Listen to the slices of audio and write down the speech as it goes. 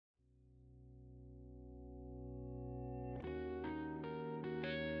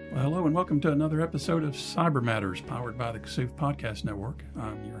Well, hello and welcome to another episode of Cyber Matters, powered by the Kossuth Podcast Network.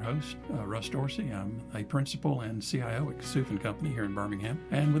 I'm your host, Russ Dorsey. I'm a principal and CIO at Kossuth & Company here in Birmingham.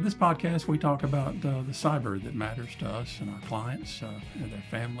 And with this podcast, we talk about the cyber that matters to us and our clients, and their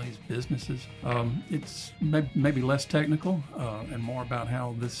families, businesses. It's maybe less technical and more about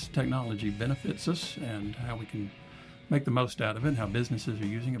how this technology benefits us and how we can make the most out of it and how businesses are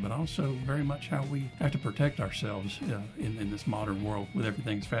using it, but also very much how we have to protect ourselves in this modern world with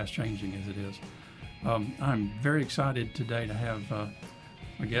everything as fast changing as it is. I'm very excited today to have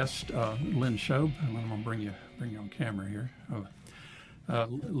my guest, Lynn Shobe. I'm going to bring you on camera here.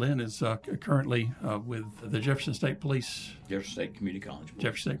 Lynn is currently with the Jefferson State Police. Jefferson State Community College.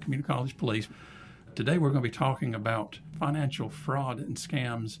 Jefferson State Community College Police. Today we're going to be talking about financial fraud and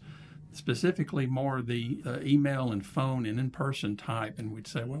scams, specifically more the email and phone and in-person type. And we'd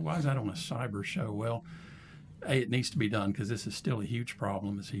say, well, why is that on a cyber show? Well, it needs to be done because this is still a huge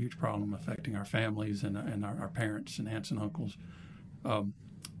problem. It's a huge problem affecting our families and our parents and aunts and uncles.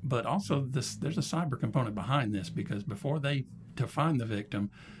 But also there's a cyber component behind this, because before to find the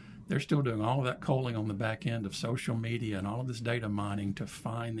victim, they're still doing all of that culling on the back end of social media and all of this data mining to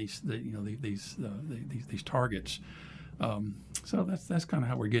find these targets. So that's kind of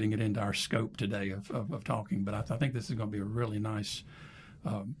how we're getting it into our scope today of talking. But I think this is going to be a really nice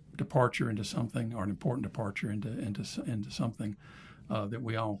departure into something, or an important departure into something that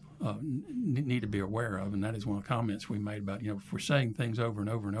we all need to be aware of. And that is one of the comments we made about, if we're saying things over and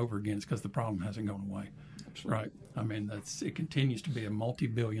over and over again, it's because the problem hasn't gone away. Absolutely. Right? I mean, it continues to be a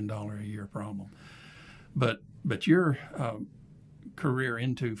multi-billion-dollar-a-year problem. But your career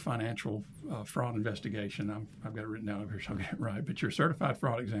into financial fraud investigation, I've got it written down over here so I'll get it right, but you're a certified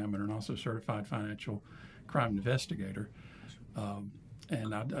fraud examiner and also certified financial crime investigator.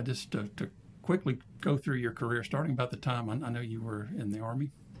 And I just to quickly go through your career, starting about the time, I know you were in the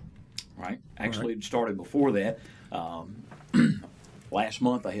Army. Right. Actually, it started before that. Last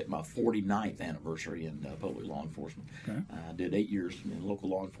month, I hit my 49th anniversary in public law enforcement. Okay. I did 8 years in local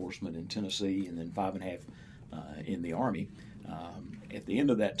law enforcement in Tennessee, and then 5.5 in the Army. At the end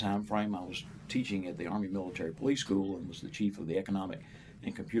of that time frame, I was teaching at the Army Military Police School and was the chief of the Economic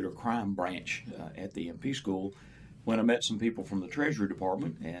and Computer Crime Branch at the MP School, when I met some people from the Treasury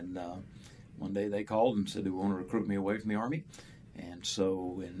Department. And one day they called and said they wanted to recruit me away from the Army. And so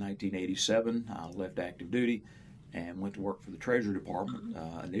in 1987, I left active duty and went to work for the Treasury Department,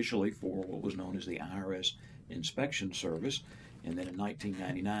 initially for what was known as the IRS Inspection Service. And then in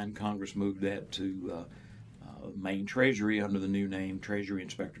 1999, Congress moved that to Main Treasury under the new name Treasury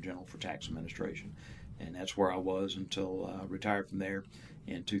Inspector General for Tax Administration. And that's where I was until I retired from there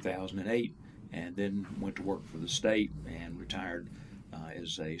in 2008, and then went to work for the state and retired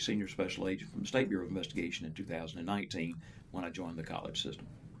as a senior special agent from the State Bureau of Investigation in 2019 when I joined the college system.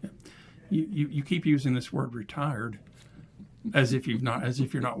 You keep using this word retired as if you're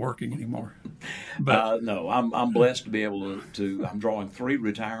not working anymore. But no, I'm blessed to be able to I'm drawing 3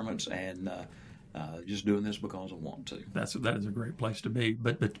 retirements and just doing this because I want to. That is a great place to be.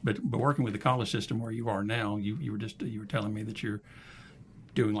 But working with the college system where you are now, you were telling me that you're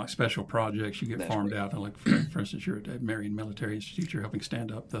doing like special projects. You get That's farmed right. out. Like for instance, you're at Marion Military Institute. You're helping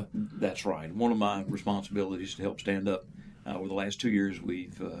stand up the. That's right. One of my responsibilities to help stand up. Over the last 2 years,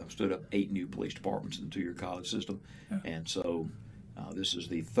 we've stood up 8 new police departments in the 2-year college system, and so this is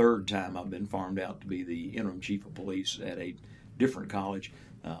the 3rd time I've been farmed out to be the interim chief of police at a different college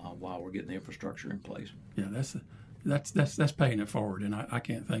while we're getting the infrastructure in place. Yeah, that's paying it forward, and I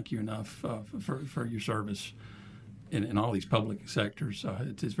can't thank you enough for your service in all these public sectors.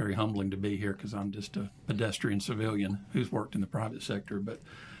 It's very humbling to be here because I'm just a pedestrian civilian who's worked in the private sector, but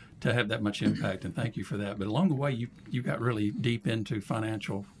to have that much impact, and thank you for that. But along the way, you got really deep into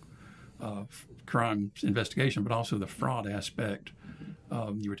financial crime investigation, but also the fraud aspect.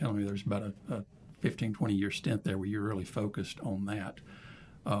 You were telling me there's about a 15, 20-year stint there where you're really focused on that,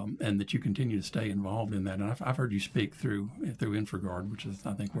 and that you continue to stay involved in that. And I've heard you speak through Infraguard, which is,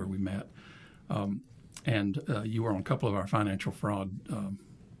 I think, where we met. And you were on a couple of our financial fraud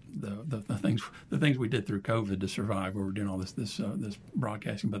the things we did through COVID to survive, where we're doing all this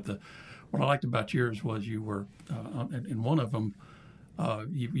broadcasting. But what I liked about yours was you were in one of them.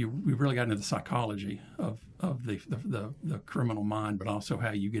 You really got into the psychology of the criminal mind, but also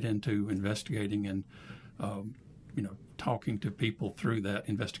how you get into investigating and talking to people through that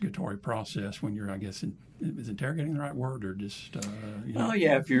investigatory process when you're, I guess, is interrogating the right word, or just Oh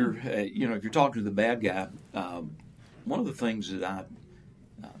yeah, if you're if you're talking to the bad guy, one of the things that I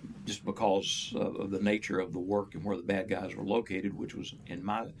just because of the nature of the work and where the bad guys were located, which was in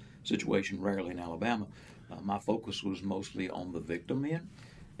my situation rarely in Alabama, my focus was mostly on the victim end.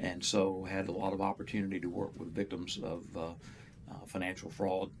 and so had a lot of opportunity to work with victims of financial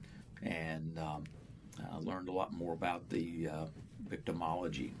fraud, and learned a lot more about the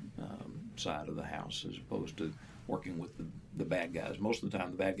victimology side of the house as opposed to working with the bad guys. Most of the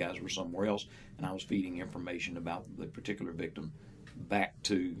time the bad guys were somewhere else, and I was feeding information about the particular victim back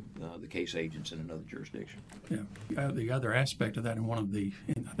to the case agents in another jurisdiction. Yeah. The other aspect of that, and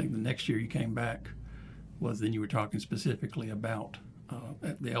I think the next year you came back, was then you were talking specifically about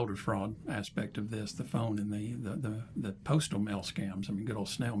the elder fraud aspect of this, the phone and the postal mail scams. I mean, good old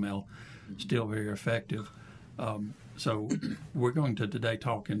snail mail, still very effective. So we're going to today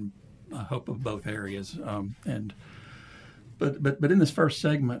talk in, I hope, of both areas. But in this first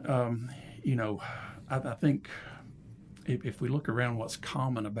segment, I think if we look around what's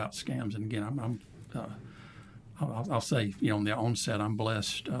common about scams, and again, I'll say, on the onset, I'm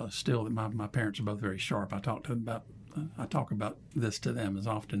blessed still that my parents are both very sharp. I talk about this to them as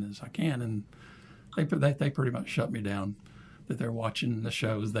often as I can, and they pretty much shut me down. That they're watching the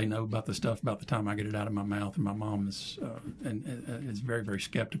shows, they know about the stuff about the time I get it out of my mouth. And my mom is very, very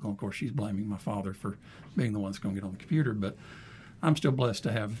skeptical. Of course, she's blaming my father for being the one that's going to get on the computer. But I'm still blessed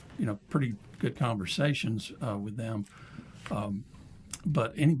to have pretty good conversations with them.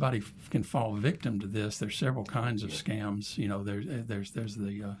 But anybody can fall victim to this. There's several kinds of scams. There's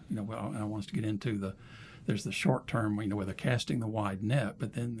the I want us to get into there's the short term, where they're casting the wide net,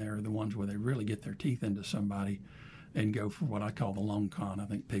 but then there are the ones where they really get their teeth into somebody and go for what I call the long con. I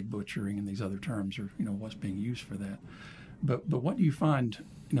think pig butchering and these other terms are what's being used for that. But what do you find,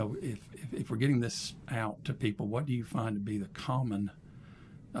 if we're getting this out to people, what do you find to be the common,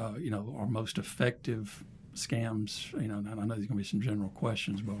 or most effective scams? I know there's going to be some general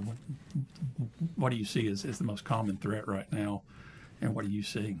questions, but what do you see as the most common threat right now, and what are you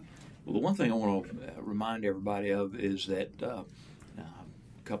seeing? Well, the one thing I want to remind everybody of is that a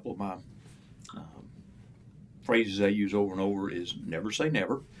couple of my phrases I use over and over is never say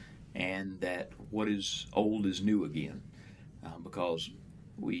never, and that what is old is new again, because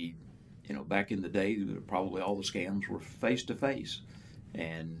we, back in the day, probably all the scams were face to face,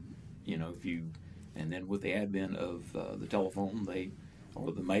 and and then with the advent of the telephone,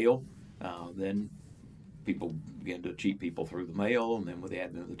 or the mail, then people began to cheat people through the mail, and then with the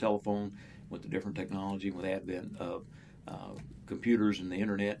advent of the telephone, with the different technology, with the advent of computers and the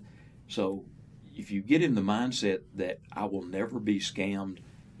internet. So if you get in the mindset that I will never be scammed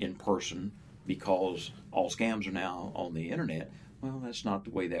in person because all scams are now on the internet, well, that's not the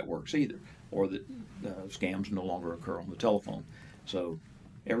way that works either, or that scams no longer occur on the telephone. So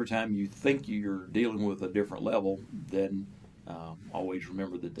every time you think you're dealing with a different level, then always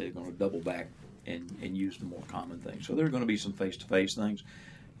remember that they're going to double back and use the more common things. So there are going to be some face-to-face things.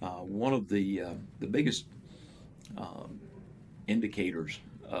 One of the biggest indicators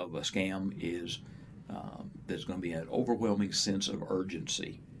of a scam is there's going to be an overwhelming sense of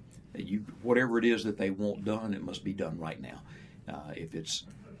urgency. Whatever it is that they want done, it must be done right now. If it's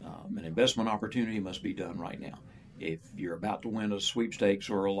an investment opportunity, it must be done right now. If you're about to win a sweepstakes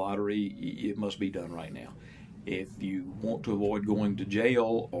or a lottery, it must be done right now. If you want to avoid going to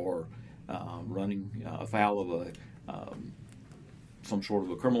jail or running afoul of some sort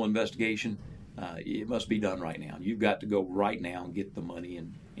of a criminal investigation, it must be done right now. You've got to go right now and get the money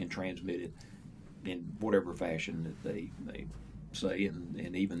and transmit it in whatever fashion that they say,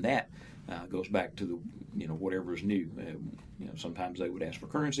 and even that goes back to the whatever is new. Sometimes they would ask for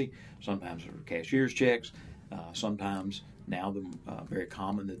currency, sometimes for cashier's checks, sometimes now very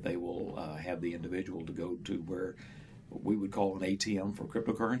common that they will have the individual to go to where we would call an ATM for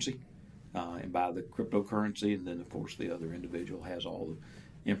cryptocurrency and buy the cryptocurrency, and then of course the other individual has all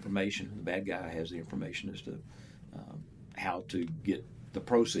the information. The bad guy has the information as to how to get the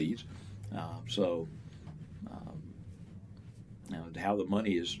proceeds. How the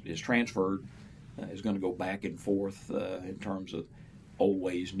money is transferred is going to go back and forth in terms of old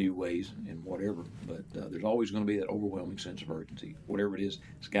ways, new ways, and whatever. But there's always going to be that overwhelming sense of urgency. Whatever it is,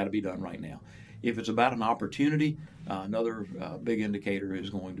 it's got to be done right now. If it's about an opportunity, another big indicator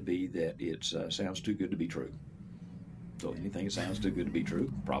is going to be that it sounds too good to be true. So anything that sounds too good to be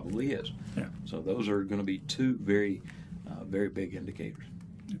true probably is. Yeah. So those are going to be two very, very big indicators.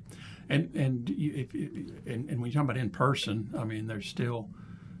 And when you talk about in person, I mean, there's still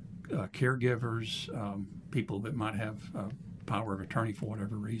caregivers, people that might have power of attorney for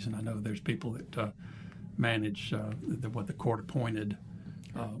whatever reason. I know there's people that manage what the court-appointed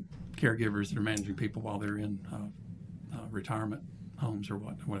caregivers that are managing people while they're in retirement homes or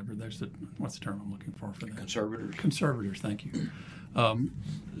whatever. What's the term I'm looking for that? Conservators. Conservators, thank you.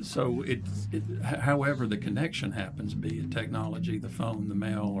 So however the connection happens, be it technology, the phone, the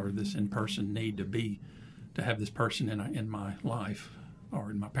mail, or this in-person need to have this person in my life or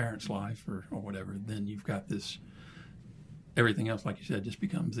in my parents' life or whatever, then you've got this. Everything else, like you said, just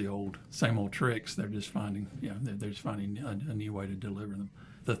becomes the same old tricks. They're just finding, they're just finding a new way to deliver them.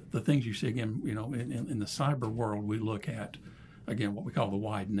 The things you see again, in the cyber world, we look at again what we call the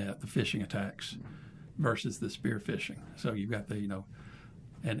wide net, the phishing attacks, versus the spear phishing. So you've got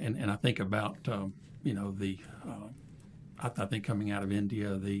and I think about I think coming out of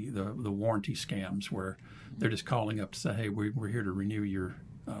India, the warranty scams where they're just calling up to say, hey, we're here to renew your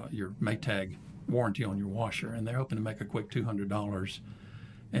Maytag warranty on your washer, and they're hoping to make a quick $200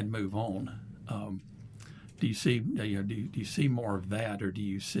 and move on. Do you see more of that, or do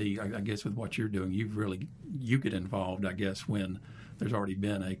you see? I guess with what you're doing, you get involved. I guess when there's already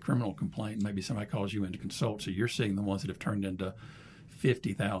been a criminal complaint, maybe somebody calls you in to consult. So you're seeing the ones that have turned into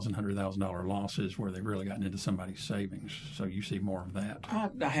 $50,000, $100,000 losses where they've really gotten into somebody's savings. So you see more of that.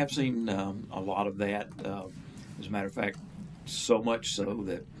 I have seen a lot of that. As a matter of fact, so much so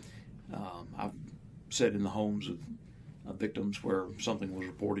that I've sat in the homes of victims where something was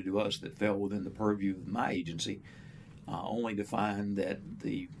reported to us that fell within the purview of my agency, only to find that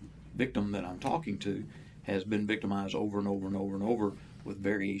the victim that I'm talking to has been victimized over and over and over and over with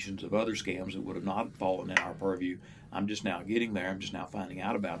variations of other scams that would have not fallen in our purview. I'm just now getting there. I'm just now finding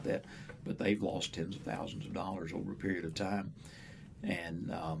out about that. But they've lost tens of thousands of dollars over a period of time.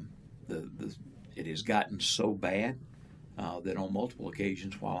 And it has gotten so bad that on multiple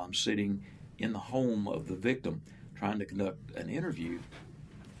occasions while I'm sitting in the home of the victim trying to conduct an interview,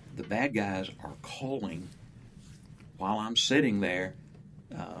 the bad guys are calling while I'm sitting there,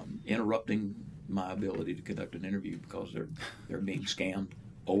 interrupting my ability to conduct an interview because they're being scammed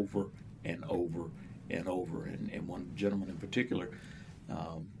over and over and over. And one gentleman in particular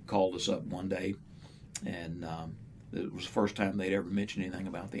called us up one day, and it was the first time they'd ever mentioned anything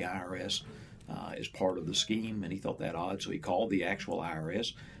about the IRS as part of the scheme, and he thought that odd, so he called the actual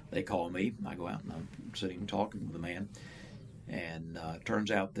IRS. They call me. I go out and I'm sitting talking with the man, and it turns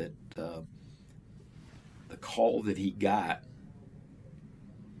out that the call that he got,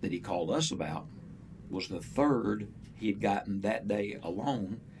 that he called us about, was the third he had gotten that day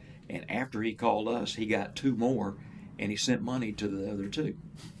alone. And after he called us, he got two more, and he sent money to the other two.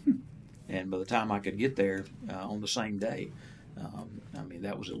 And by the time I could get there on the same day,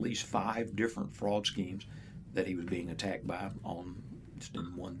 that was at least 5 different fraud schemes that he was being attacked by on just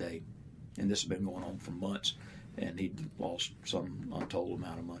in one day. And this has been going on for months, and he'd lost some untold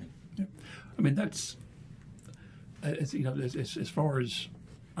amount of money. Yeah. That's as far as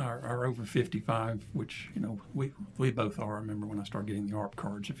our over 55, which we both are. I remember when I started getting the ARP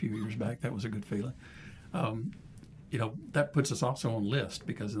cards a few years back. That was a good feeling. That puts us also on list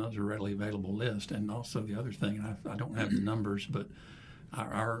because those are readily available list. And also the other thing, and I don't have the numbers, but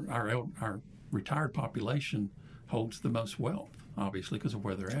our retired population holds the most wealth, obviously, because of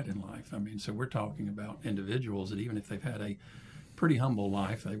where they're at in life. So we're talking about individuals that even if they've had a pretty humble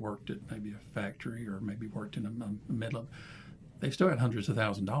life, they worked at maybe a factory or maybe worked in a middle, they've still had hundreds of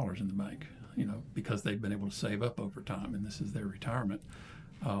thousands of dollars in the bank, because they've been able to save up over time, and this is their retirement.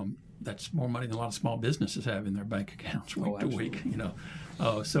 That's more money than a lot of small businesses have in their bank accounts week to week.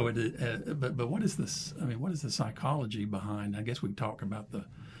 So but what is this? What is the psychology behind? I guess we talk about the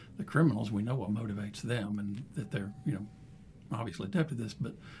criminals. We know what motivates them, and that they're obviously adept at this.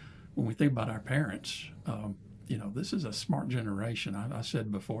 But when we think about our parents, this is a smart generation. I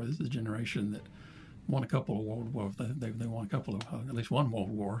said before, this is a generation that won a couple of world wars. They won a couple of at least one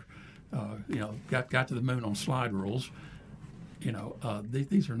world war. Got to the moon on slide rules.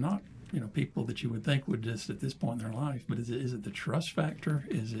 These are not people that you would think would just at this point in their life. But is it the trust factor?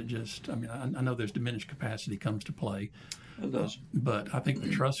 Is it just? I know there's diminished capacity comes to play. It does. But I think the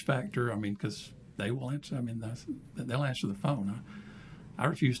trust factor. Because they will answer. They'll answer the phone. I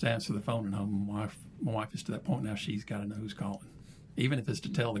refuse to answer the phone at home. My wife is to that point now. She's got to know who's calling. Even if it's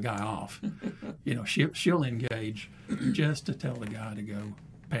to tell the guy off, she'll engage just to tell the guy to go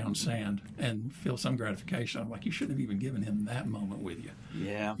pound sand and feel some gratification. I'm like, you shouldn't have even given him that moment with you.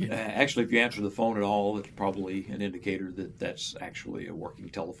 Yeah. Actually, if you answer the phone at all, it's probably an indicator that that's actually a working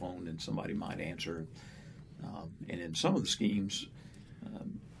telephone and somebody might answer. And in some of the schemes,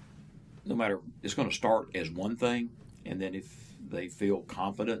 no matter, it's going to start as one thing, and then if they feel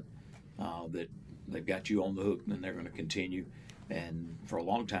confident that they've got you on the hook, then they're going to continue. And for a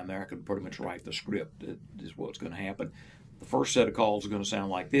long time there, I could pretty much write the script. That is what's going to happen. The first set of calls are going to sound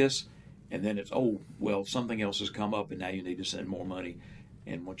like this, And then it's, oh, well, something else has come up and now you need to send more money.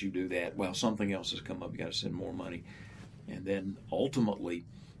 And once you do that, well, something else has come up, you got to send more money. And then ultimately,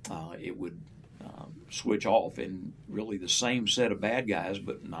 it would switch off, and really the same set of bad guys,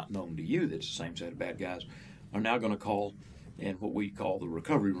 but not known to you that's the same set of bad guys, are now going to call in what we call the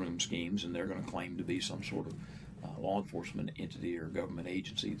recovery room schemes, and they're going to claim to be some sort of law enforcement entity or government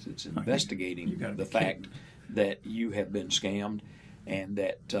agency that's investigating the fact that you have been scammed, and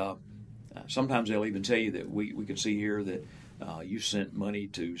that sometimes they'll even tell you that we can see here that you sent money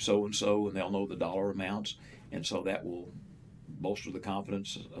to so-and-so, and they'll know the dollar amounts, and so that will bolster the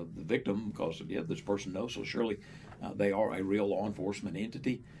confidence of the victim because, yeah, this person knows, so surely they are a real law enforcement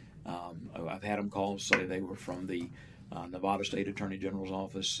entity. I've had them call and say they were from the Nevada State Attorney General's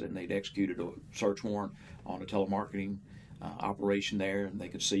office, and they'd executed a search warrant on a telemarketing operation there, and they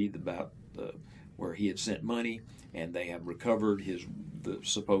could see about where he had sent money, and they have recovered the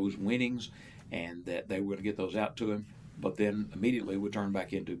supposed winnings, and that they were going to get those out to him, but then immediately would turn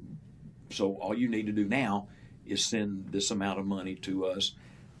back into, so all you need to do now is send this amount of money to us.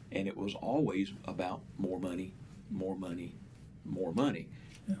 And it was always about more money, more money, more money.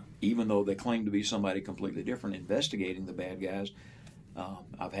 Yeah. Even though they claim to be somebody completely different investigating the bad guys.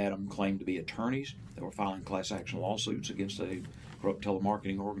 I've had them claim to be attorneys that were filing class action lawsuits against a corrupt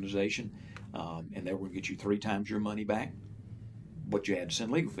telemarketing organization, and they were going to get you 3 times your money back, but you had to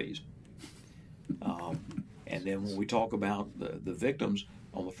send legal fees. And then when we talk about the victims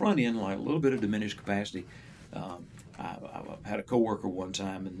on the front end, like a little bit of diminished capacity, I had a coworker one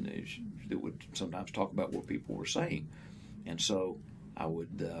time and that would sometimes talk about what people were saying, and so I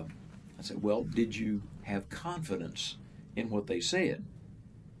said, well, did you have confidence in what they said?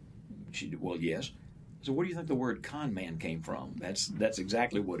 She did, well, yes. I said, where do you think the word con man came from? That's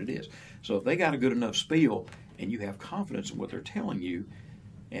exactly what it is. So if they got a good enough spiel and you have confidence in what they're telling you,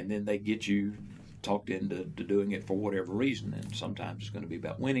 and then they get you talked into doing it for whatever reason, and sometimes it's going to be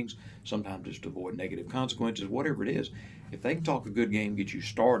about winnings, sometimes it's to avoid negative consequences, whatever it is. If they can talk a good game, get you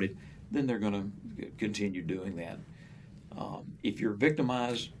started, then they're going to continue doing that. If you're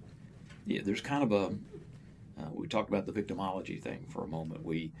victimized, there's kind of a we talked about the victimology thing for a moment.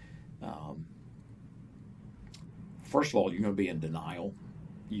 First of all, you're going to be in denial.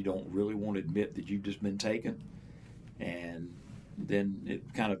 You don't really want to admit that you've just been taken, and then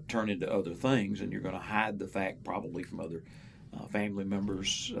it kind of turned into other things, and you're going to hide the fact probably from other family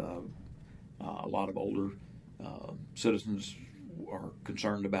members. A lot of older citizens are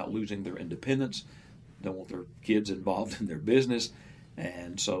concerned about losing their independence, don't want their kids involved in their business,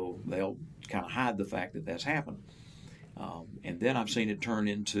 and so they'll kind of hide the fact that that's happened. And then I've seen it turn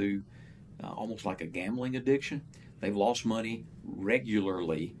into almost like a gambling addiction. They've lost money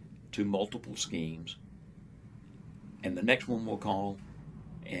regularly to multiple schemes, and the next one will call,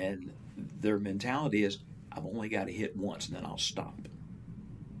 and their mentality is, I've only got to hit once and then I'll stop.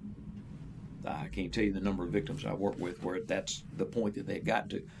 I can't tell you the number of victims I work with where that's the point that they've gotten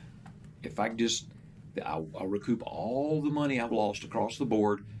to. If I'll recoup all the money I've lost across the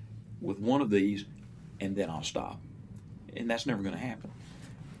board with one of these, and then I'll stop. And that's never going to happen.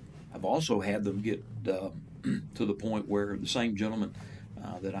 I've also had them get to the point where the same gentleman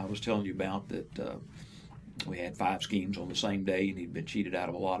that I was telling you about, that we had 5 schemes on the same day, and he'd been cheated out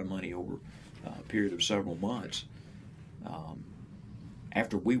of a lot of money over a period of several months.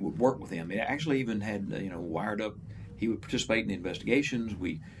 After we would work with him, it actually even had wired up. He would participate in the investigations.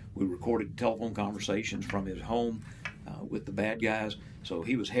 We recorded telephone conversations from his home with the bad guys. So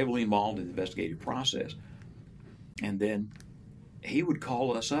he was heavily involved in the investigative process. And then he would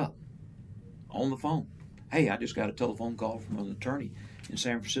call us up on the phone. Hey, I just got a telephone call from an attorney in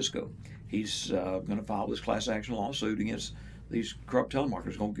San Francisco. He's going to file this class action lawsuit against these corrupt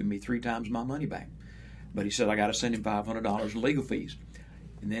telemarketers. Going to give me 3 times my money back. But he said, I got to send him $500 in legal fees.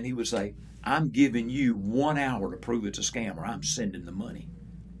 And then he would say, I'm giving you 1 hour to prove it's a scam, or I'm sending the money.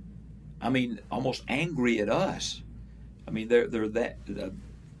 I mean, almost angry at us. I mean, they're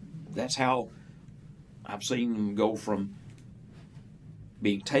that's how I've seen them go from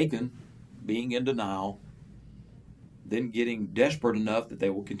being taken, being in denial, then getting desperate enough that they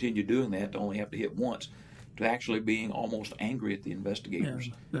will continue doing that to only have to hit once, to actually being almost angry at the investigators.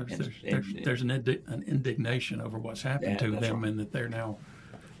 Yeah, there's an indignation over what's happened to them, right. And that they're now,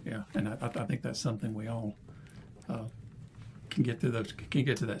 and I think that's something we all can get to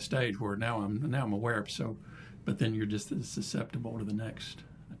that stage where now I'm aware of. So, but then you're just as susceptible to the next.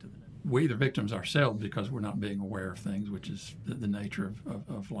 We the victims ourselves because we're not being aware of things, which is the nature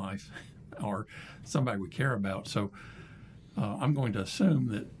of life, or somebody we care about. So I'm going to assume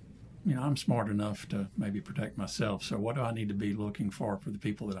that I'm smart enough to maybe protect myself. So what do I need to be looking for the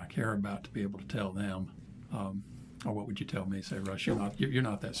people that I care about to be able to tell them? Or what would you tell me? Say, Russ, you're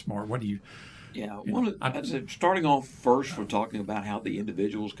not that smart. What do you? Yeah, I'd say starting off first, we're talking about how the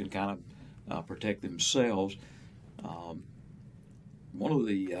individuals can kind of protect themselves. One of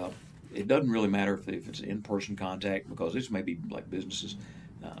the it doesn't really matter if it's in-person contact, because this may be like businesses,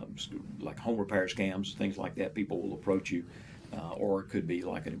 like home repair scams, things like that. People will approach you, or it could be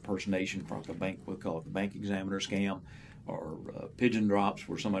like an impersonation from a bank. We call it the bank examiner scam, or pigeon drops,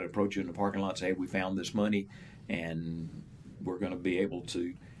 where somebody approach you in the parking lot and say, hey, we found this money, and we're going to be able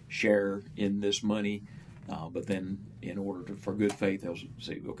to share in this money. But then, in order for good faith, they'll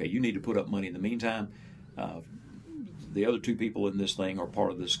say, okay, you need to put up money in the meantime. The other two people in this thing are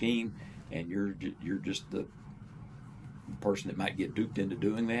part of the scheme, and you're just the person that might get duped into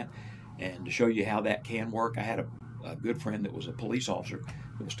doing that. And to show you how that can work, I had a good friend that was a police officer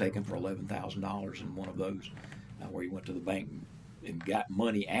that was taken for $11,000 in one of those, where he went to the bank and got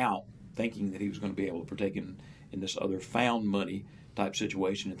money out, thinking that he was going to be able to partake in this other found money type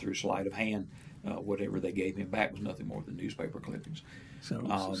situation, and through sleight of hand, whatever they gave him back was nothing more than newspaper clippings. So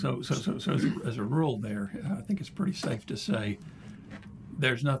as a rule there, I think it's pretty safe to say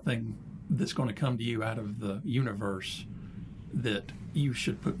there's nothing that's going to come to you out of the universe that you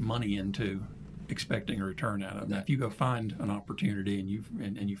should put money into expecting a return out of. Now, if you go find an opportunity and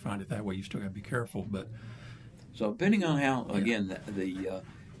you find it that way, you still got to be careful. But so depending on how, again,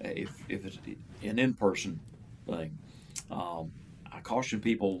 if it's an in-person thing, I caution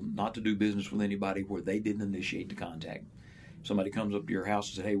people not to do business with anybody where they didn't initiate the contact. Somebody comes up to your house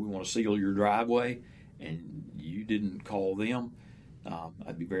and says, hey, we want to seal your driveway, and you didn't call them.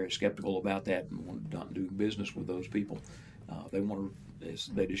 I'd be very skeptical about that and not do business with those people.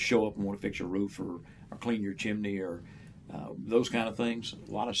 They just show up and want to fix your roof or clean your chimney or those kind of things.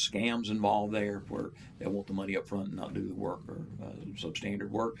 A lot of scams involved there, where they want the money up front and not do the work, or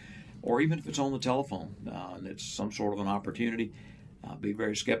substandard work. Or even if it's on the telephone and it's some sort of an opportunity, be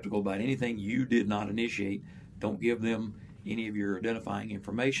very skeptical about anything you did not initiate. Don't give them any of your identifying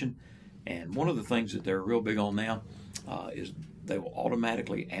information. And one of the things that they're real big on now is they will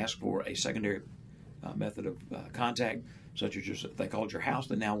automatically ask for a secondary method of contact, such as if they called your house,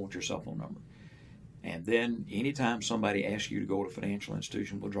 they now want your cell phone number. And then anytime somebody asks you to go to a financial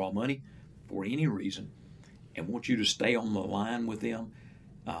institution, withdraw money for any reason, and want you to stay on the line with them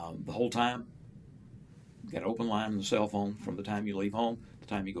the whole time, you've got an open line on the cell phone from the time you leave home to the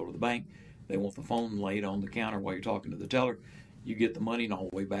time you go to the bank. They want the phone laid on the counter while you're talking to the teller. You get the money and all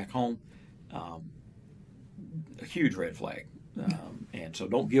the way back home. A huge red flag. And so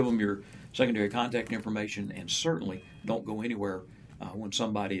don't give them your secondary contact information, and certainly don't go anywhere when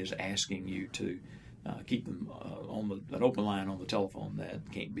somebody is asking you to keep them on an open line on the telephone. That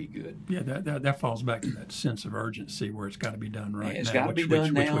can't be good. Yeah, that falls back to that sense of urgency where it's got to be done right now. It's got to be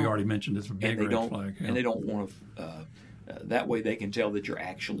done now. Which we already mentioned is a big red flag. Yeah. And they don't want to. That way they can tell that you're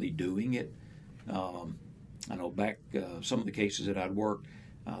actually doing it. I know back some of the cases that I'd worked,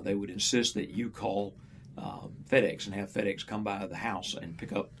 they would insist that you call FedEx and have FedEx come by the house and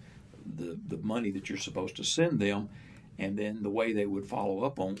pick up the money that you're supposed to send them. And then the way they would follow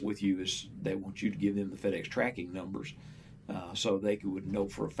up with you is they want you to give them the FedEx tracking numbers, so they would know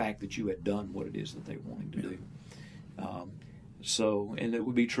for a fact that you had done what it is that they wanted to do. And it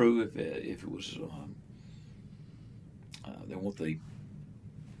would be true if it was they want the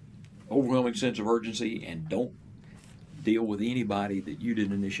overwhelming sense of urgency, and don't deal with anybody that you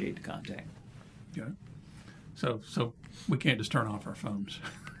didn't initiate the contact. Okay. So we can't just turn off our phones.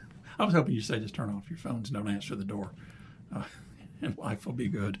 I was hoping you'd say just turn off your phones and don't answer the door, and life will be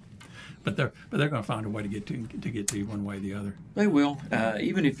good. But they're going to find a way to get to you one way or the other. They will.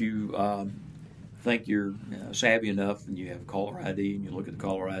 Even if you think you're savvy enough and you have caller ID and you look at the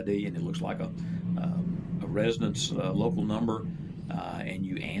caller ID and it looks like a resident's local number, and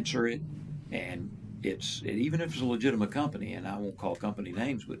you answer it, and even if it's a legitimate company, and I won't call company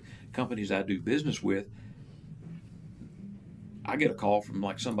names, but companies I do business with, I get a call from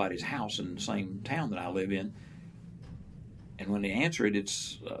like somebody's house in the same town that I live in, and when they answer it,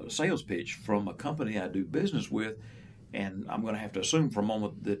 it's a sales pitch from a company I do business with, and I'm going to have to assume for a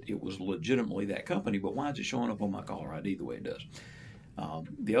moment that it was legitimately that company, but why is it showing up on my caller ID the way it does?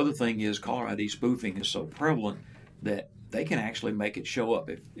 The other thing is caller ID spoofing is so prevalent that they can actually make it show up.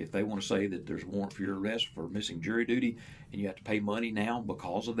 If they want to say that there's a warrant for your arrest for missing jury duty and you have to pay money now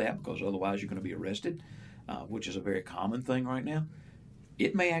because of that, because otherwise you're going to be arrested, which is a very common thing right now,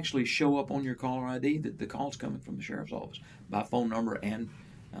 it may actually show up on your caller ID that the call's coming from the sheriff's office by phone number and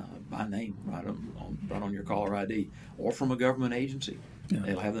by name right on your caller ID, or from a government agency. Yeah.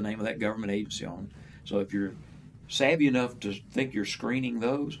 It'll have the name of that government agency on it. So if you're savvy enough to think you're screening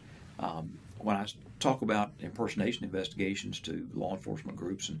those, when I talk about impersonation investigations to law enforcement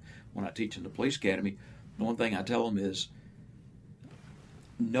groups and when I teach in the police academy, the one thing I tell them is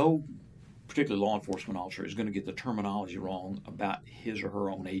no particular law enforcement officer is going to get the terminology wrong about his or her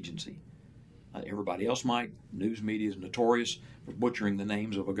own agency. Everybody else might. News media is notorious for butchering the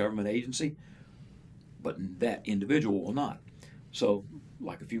names of a government agency, but that individual will not. So,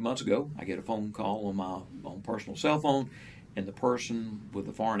 like a few months ago, I get a phone call on my own personal cell phone, and the person with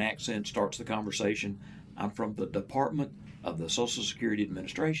the foreign accent starts the conversation. I'm from the Department of the Social Security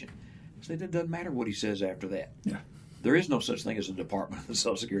Administration. So it doesn't matter what he says after that. Yeah. There is no such thing as a Department of the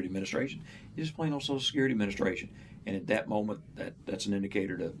Social Security Administration. It's just plain old Social Security Administration. And at that moment, that's an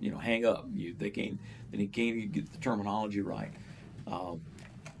indicator to hang up. They can't even get the terminology right.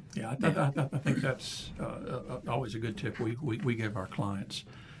 Yeah, I think that's always a good tip we give our clients.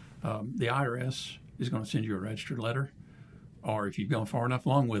 The IRS is going to send you a registered letter, or if you've gone far enough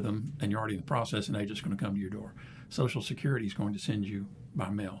along with them and you're already in the process, an agent's going to come to your door. Social Security is going to send you by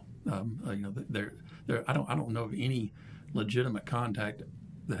mail. I don't know of any legitimate contact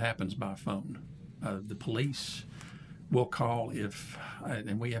that happens by phone. The police will call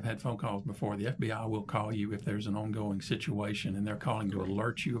and we have had phone calls before, the FBI will call you if there's an ongoing situation and they're calling to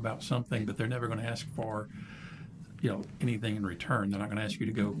alert you about something, but they're never going to ask for anything in return. They're not going to ask you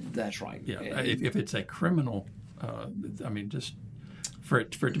to go. That's right. Yeah. If it's a criminal, just for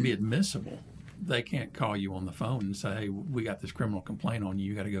it to be admissible, they can't call you on the phone and say, hey, we got this criminal complaint on you.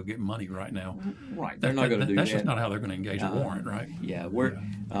 You got to go get money right now. Right. They're not going to do that. That's just not how they're going to engage a warrant, right? Yeah.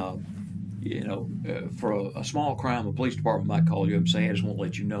 For a small crime, a police department might call you up and say, I just want to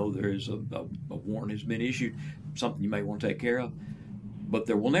let you know there is a warrant has been issued, something you may want to take care of. But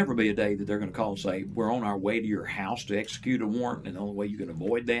there will never be a day that they're going to call and say, we're on our way to your house to execute a warrant, and the only way you can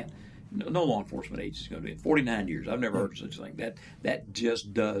avoid that. No law enforcement agency is going to do it. 49 years, I've never heard of such a thing. That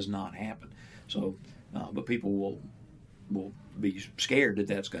just does not happen. So, but people will be scared that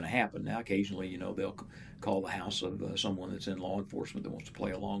that's going to happen. Now, occasionally, they'll call the house of someone that's in law enforcement that wants to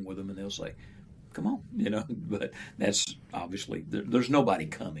play along with them, and they'll say, come on, But that's obviously, there's nobody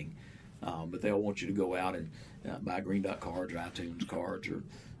coming. But they'll want you to go out and buy Green Dot cards or iTunes cards or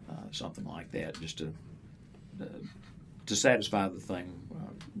something like that, just to satisfy the thing,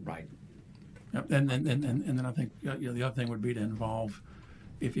 right? Yep. And then I think the other thing would be to involve,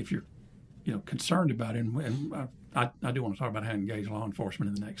 if you're concerned about it, and I do want to talk about how to engage law enforcement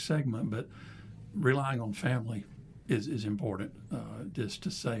in the next segment, but relying on family is important. Just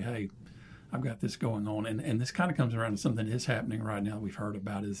to say, hey, I've got this going on, and this kind of comes around to something that is happening right now. We've heard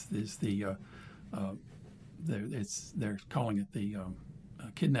about is the they're calling it the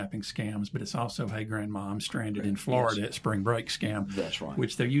kidnapping scams, but it's also, hey, grandma, I'm stranded in Florida at spring break scam. That's right.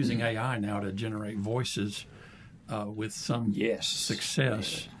 Which they're using AI now to generate voices with some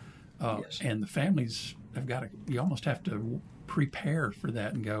success. Yes. And the families you almost have to prepare for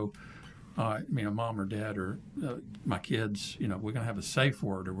that and go, mom or dad or my kids, we're going to have a safe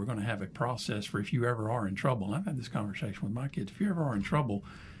word, or we're going to have a process for if you ever are in trouble. And I've had this conversation with my kids. If you ever are in trouble,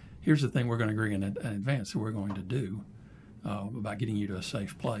 here's the thing we're going to agree in advance that we're going to do about getting you to a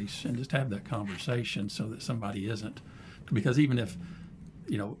safe place, and just have that conversation so that somebody isn't. Because even if,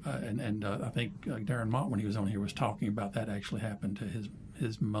 I think Darren Mott, when he was on here, was talking about that actually happened to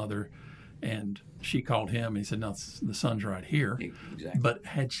his mother, and she called him and he said, no, the son's right here. Exactly. But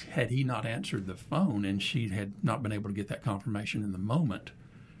had he not answered the phone and she had not been able to get that confirmation in the moment,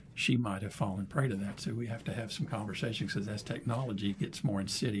 she might have fallen prey to that. So we have to have some conversations, because as technology gets more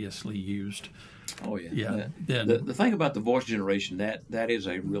insidiously used. Oh, yeah. Yeah. The thing about the voice generation, that is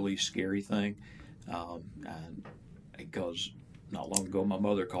a really scary thing. Because not long ago, my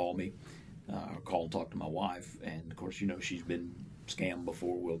mother called me, called and talked to my wife. And, of course, she's been scammed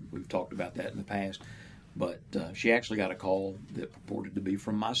before. We've talked about that in the past. But she actually got a call that purported to be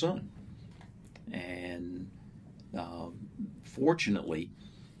from my son. And fortunately,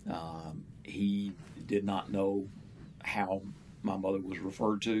 he did not know how my mother was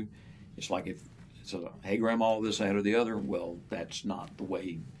referred to. It's like if it's hey, grandma, this, that, or the other. Well, that's not the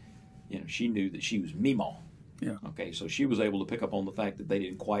way, she knew that she was Meemaw. Yeah. Okay, so she was able to pick up on the fact that they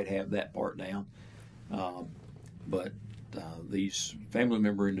didn't quite have that part down. But these family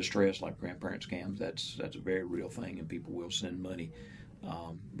member in distress, like grandparent scams, that's a very real thing, and people will send money.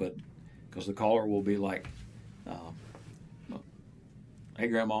 But because the caller will be like, hey,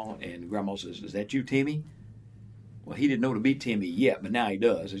 grandma, and grandma says, is that you, Timmy? Well, he didn't know to be Timmy yet, but now he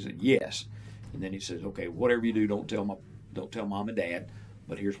does. He said, yes. And then he says, okay, whatever you do, don't tell mom and dad,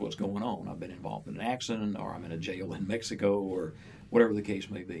 but here's what's going on. I've been involved in an accident, or I'm in a jail in Mexico, or whatever the case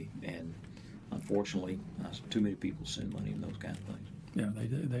may be. And unfortunately, too many people send money in those kind of things. Yeah,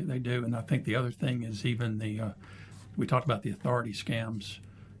 they do. And I think the other thing is even we talked about the authority scams,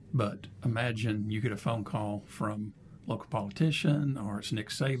 but imagine you get a phone call from a local politician, or it's Nick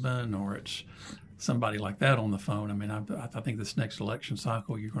Saban, or it's somebody like that on the phone. I mean, I think this next election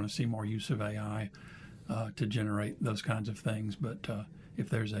cycle, you're going to see more use of AI to generate those kinds of things. But if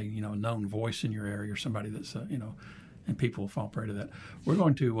there's a known voice in your area, or somebody that's and people will fall prey to that. We're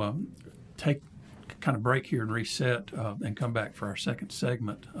going to take kind of break here and reset and come back for our second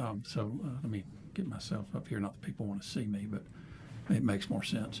segment. So let me get myself up here. Not that people want to see me, but it makes more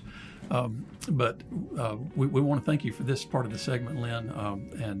sense. But we want to thank you for this part of the segment, Lynn,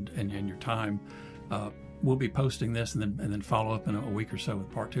 and your time. We'll be posting this and then follow up in a week or so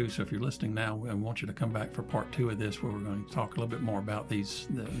with part 2. So if you're listening now, we want you to come back for part 2 of this, where we're going to talk a little bit more about the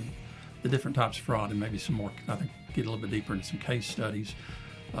different types of fraud, and maybe some more, I think, get a little bit deeper into some case studies,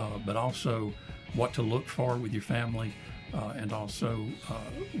 but also what to look for with your family, and also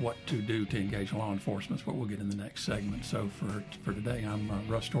what to do to engage law enforcement is what we'll get in the next segment. So for today, I'm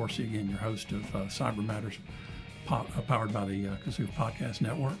Russ Dorsey, again, your host of Cyber Matters, powered by the Kazoo Podcast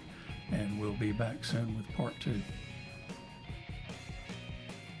Network, and we'll be back soon with part 2.